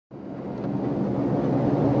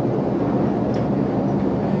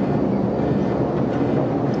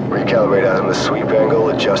Recalibrate azimuth sweep angle,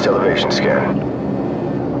 adjust elevation scan.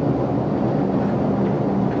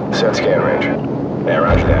 Set scan range. Yeah,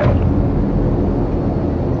 roger that.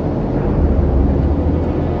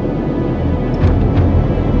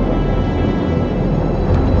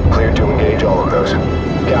 Cleared to engage all of those.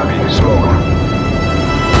 Copy. Smoke them.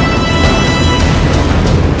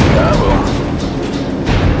 Kaboom.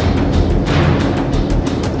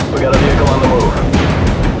 We got a vehicle on the move.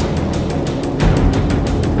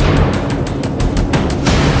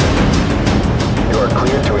 You are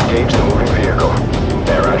cleared to engage the moving vehicle.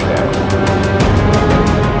 Yeah, roger that.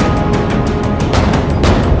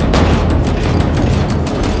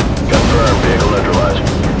 Confirmed. Vehicle neutralized.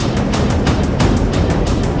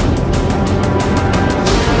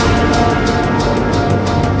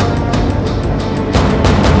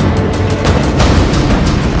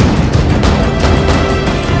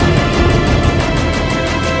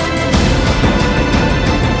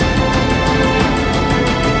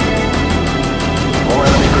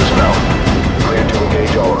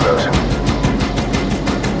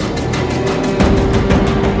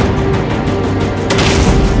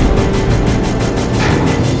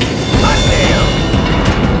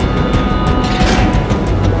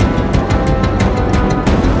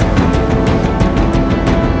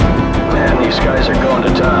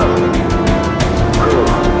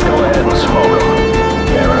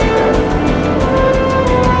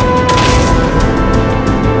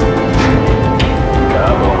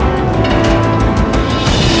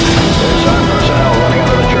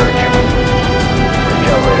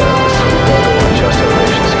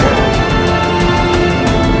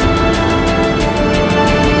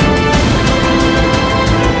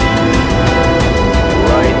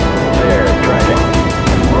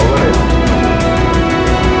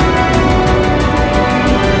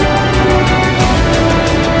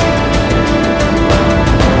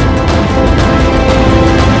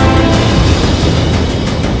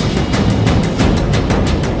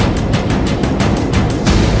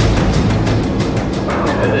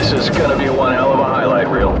 This is gonna be one hell of a highlight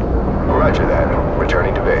reel. Roger that.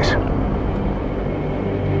 Returning to base.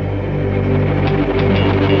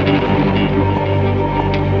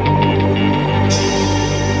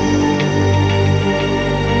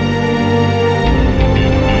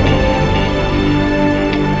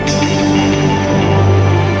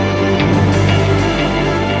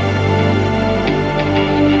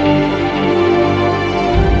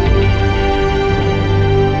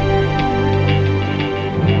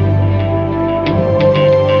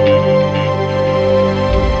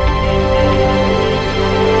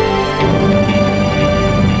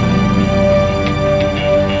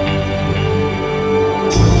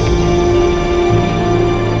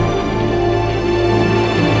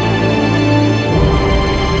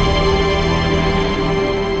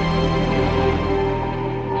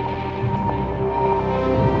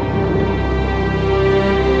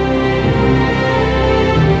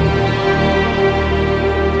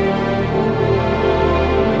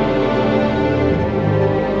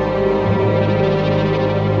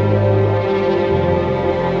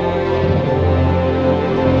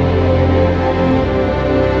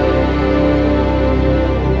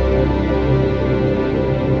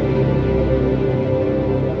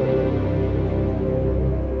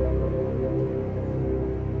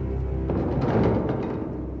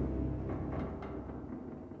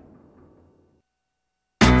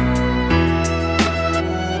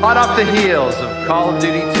 Hot off the heels of Call of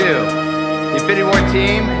Duty 2, the Infinity Ward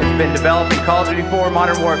team has been developing Call of Duty 4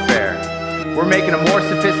 Modern Warfare. We're making a more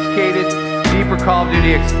sophisticated, deeper Call of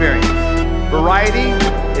Duty experience. Variety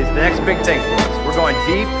is the next big thing for us. We're going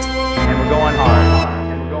deep and we're going hard.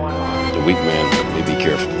 The weak man may be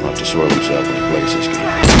careful not to soil himself when he plays this game.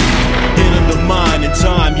 In the mind and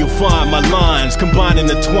time, you'll find my lines combine and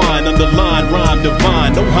intertwine, underline, rhyme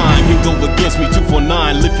divine. No Heim can go against me.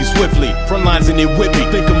 249, lift you swiftly. Front lines in it with me.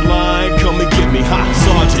 Think I'm lying? Come and get me. Ha,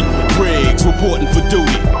 Sergeant Briggs reporting for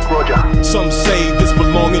duty. Roger. Some say this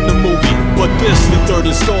belong in the movie, but this the third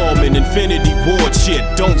installment. Infinity Ward shit.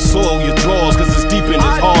 Don't soil your drawers, cause it's deep in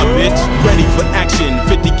his heart, bitch. Ready for action.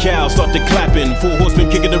 50 cal, start the clapping. 4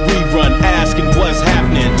 horsemen kicking the rerun, asking what's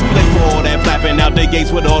happening. Too late for all that flapping. Out they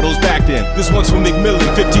gates with all those back then. This one's from McMillan.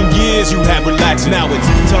 15 years you have relaxed. Now it's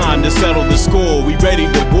time to settle the score. We ready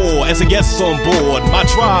to war as a guest on board. My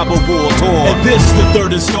tribe of war tour. And this the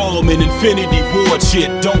third installment. Infinity Ward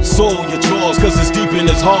shit. Don't soil your drawers, cause it's deep in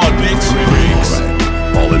his heart, bitch.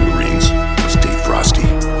 Right. All in Marines. Stay frosty.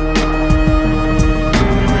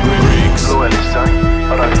 Briggs. Blue Ellis, son.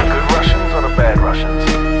 Are those the good Russians or the bad Russians?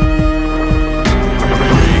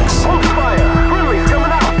 Briggs. Hold fire! Friendly's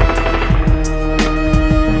coming out!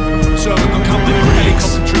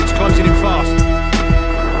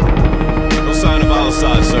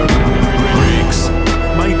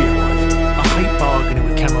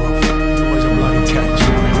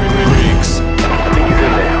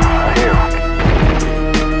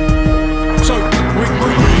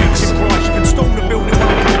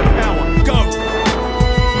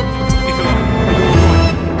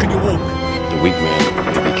 weak man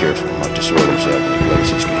may be careful not to soil himself when he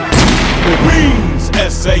plays this game.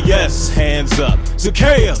 Marines, SAS, hands up.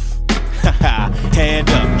 Zakayev, hand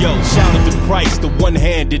up. Yo, shout out to Price, the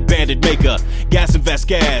one-handed bandit maker. Gas and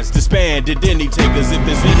Vasquez, disbanded any takers. If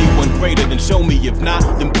there's anyone greater, then show me. If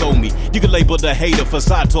not, then blow me. You can label the hater for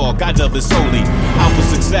side talk, I dub it solely. Alpha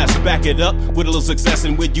success, back it up with a little success.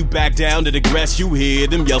 And when you back down to digress, you hear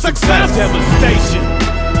them yell success. Devastation.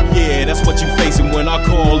 Yeah, that's what you facing when I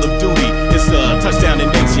call of duty. It's a touchdown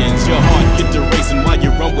in nations. Your heart get to racing while you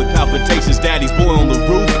run with palpitations. Daddy's boy on the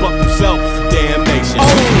roof, buck himself, damnation.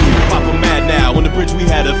 Oh, Papa mad now. On the bridge we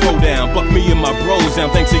had a throwdown. Buck me and my bros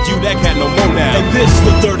down. Thanks to you, that cat no more now. And this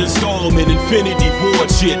the third installment, Infinity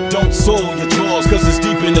Ward shit. Don't soil your drawers, cause it's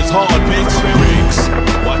deep in his hard, bitch.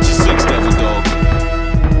 Watch your 6 devil dog.